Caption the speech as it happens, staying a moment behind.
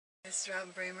This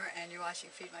is Bremer, and you're watching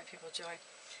Feed My People Joy.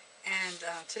 And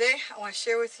today I want to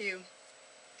share with you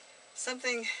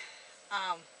something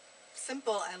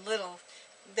simple and little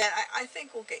that I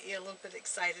think will get you a little bit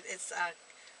excited. It's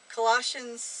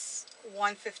Colossians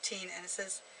 1:15, and it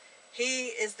says, "He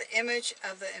is the image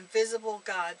of the invisible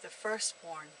God, the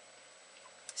firstborn."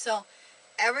 So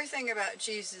everything about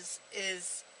Jesus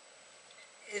is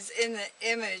in the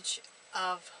image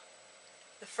of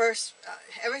the first.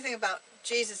 Everything about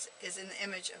Jesus is in the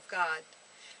image of God,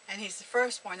 and he's the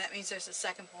firstborn. That means there's a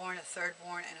secondborn, a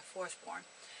thirdborn, and a fourthborn.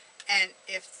 And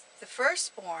if the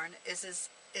firstborn is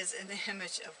in the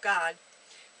image of God,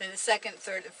 then the second,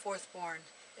 third, and fourthborn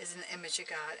is in the image of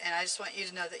God. And I just want you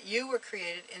to know that you were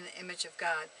created in the image of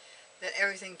God, that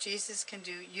everything Jesus can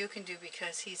do, you can do,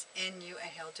 because he's in you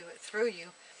and he'll do it through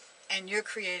you, and you're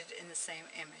created in the same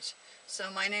image. So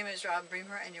my name is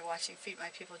Bremer, and you're watching Feed My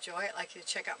People Joy. I'd like you to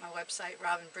check out my website,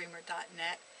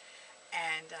 robinbremer.net,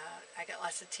 and I got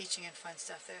lots of teaching and fun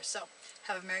stuff there. So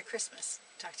have a Merry Christmas.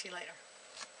 Talk to you later.